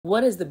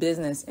What is the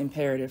business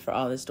imperative for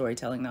all this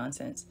storytelling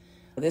nonsense?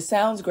 This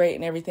sounds great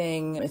and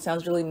everything. It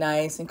sounds really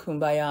nice and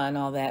kumbaya and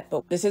all that,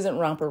 but this isn't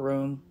Romper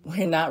Room.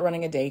 We're not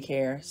running a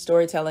daycare.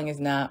 Storytelling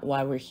is not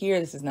why we're here.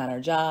 This is not our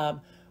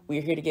job.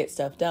 We're here to get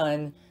stuff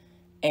done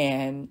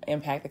and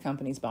impact the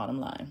company's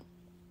bottom line.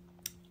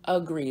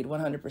 Agreed,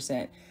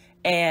 100%.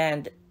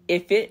 And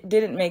if it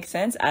didn't make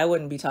sense, I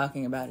wouldn't be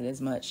talking about it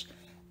as much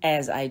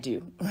as I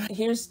do.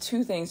 Here's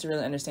two things to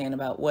really understand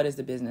about what is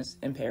the business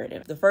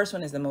imperative. The first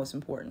one is the most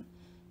important.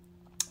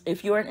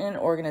 If you're in an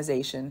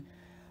organization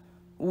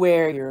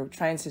where you're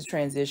trying to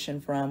transition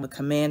from a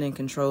command and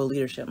control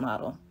leadership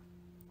model,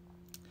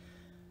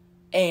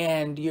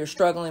 and you're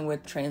struggling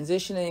with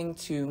transitioning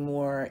to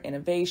more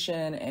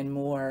innovation and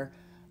more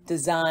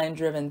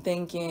design-driven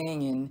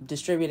thinking and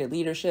distributed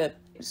leadership,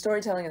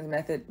 storytelling is a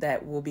method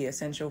that will be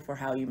essential for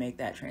how you make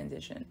that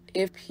transition.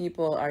 If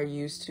people are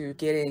used to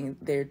getting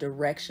their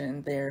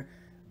direction, their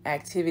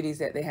activities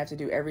that they have to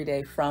do every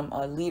day from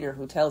a leader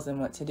who tells them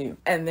what to do,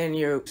 and then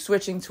you're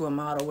switching to a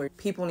model where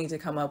people need to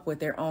come up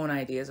with their own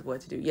ideas of what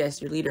to do. Yes,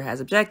 your leader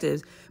has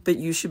objectives, but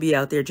you should be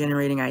out there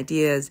generating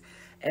ideas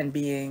and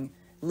being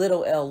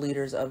little L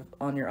leaders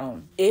on your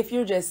own. If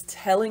you're just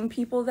telling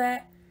people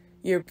that,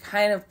 you're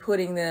kind of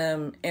putting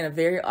them in a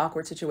very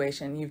awkward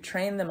situation. You've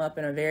trained them up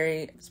in a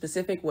very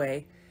specific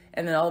way,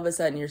 and then all of a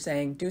sudden you're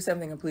saying do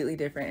something completely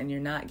different, and you're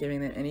not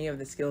giving them any of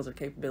the skills or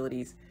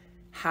capabilities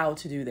how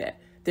to do that.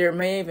 There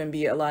may even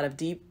be a lot of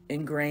deep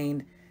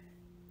ingrained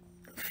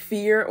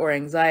fear or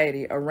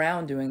anxiety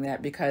around doing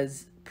that,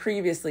 because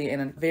previously in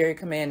a very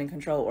command and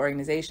control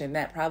organization,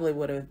 that probably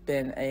would have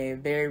been a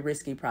very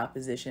risky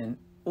proposition.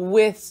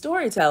 With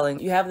storytelling,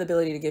 you have the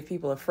ability to give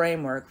people a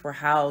framework for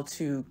how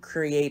to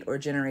create or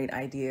generate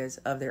ideas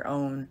of their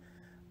own,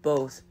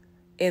 both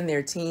in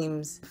their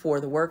teams for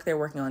the work they're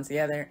working on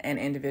together and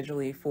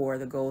individually for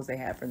the goals they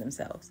have for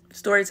themselves.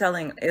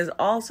 Storytelling is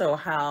also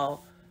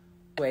how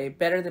way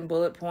better than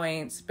bullet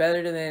points,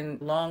 better than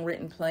long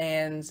written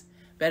plans,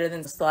 better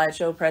than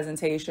slideshow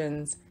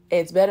presentations.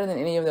 It's better than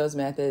any of those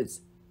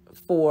methods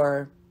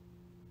for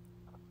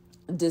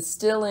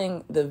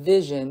distilling the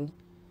vision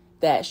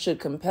that should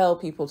compel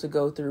people to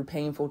go through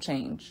painful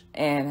change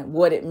and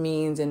what it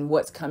means and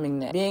what's coming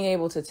next. Being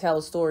able to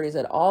tell stories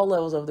at all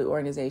levels of the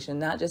organization,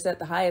 not just at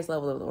the highest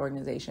level of the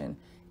organization,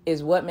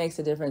 is what makes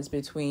the difference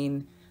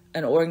between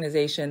an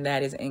organization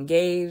that is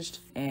engaged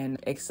and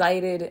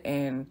excited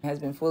and has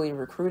been fully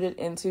recruited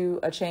into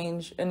a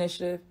change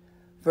initiative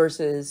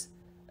versus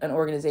an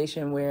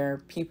organization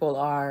where people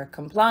are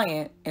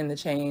compliant in the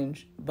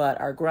change but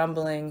are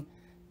grumbling,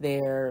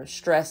 they're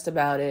stressed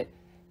about it,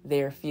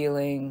 they're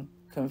feeling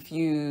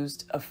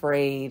confused,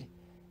 afraid,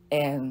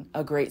 and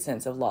a great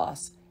sense of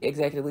loss.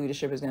 Executive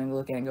leadership is going to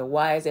look at it and go,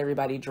 why is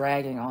everybody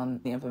dragging on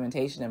the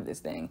implementation of this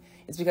thing?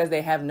 It's because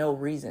they have no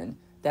reason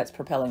that's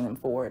propelling them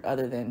forward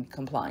other than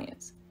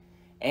compliance.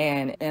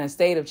 And in a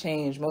state of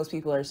change, most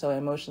people are so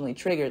emotionally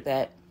triggered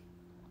that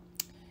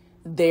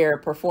their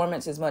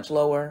performance is much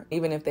lower.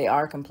 Even if they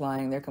are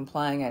complying, they're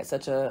complying at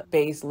such a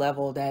base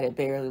level that it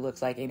barely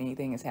looks like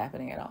anything is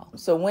happening at all.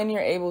 So when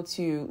you're able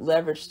to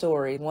leverage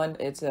story, one,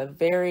 it's a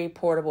very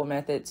portable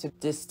method to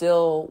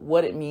distill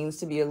what it means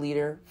to be a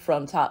leader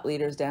from top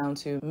leaders down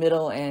to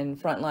middle and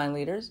frontline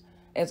leaders.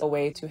 It's a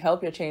way to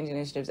help your change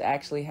initiatives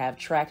actually have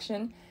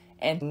traction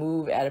and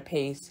move at a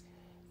pace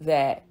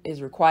that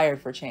is required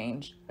for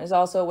change. There's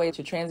also a way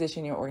to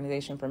transition your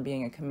organization from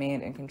being a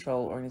command and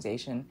control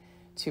organization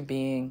to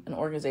being an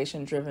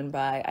organization driven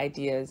by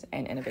ideas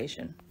and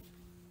innovation.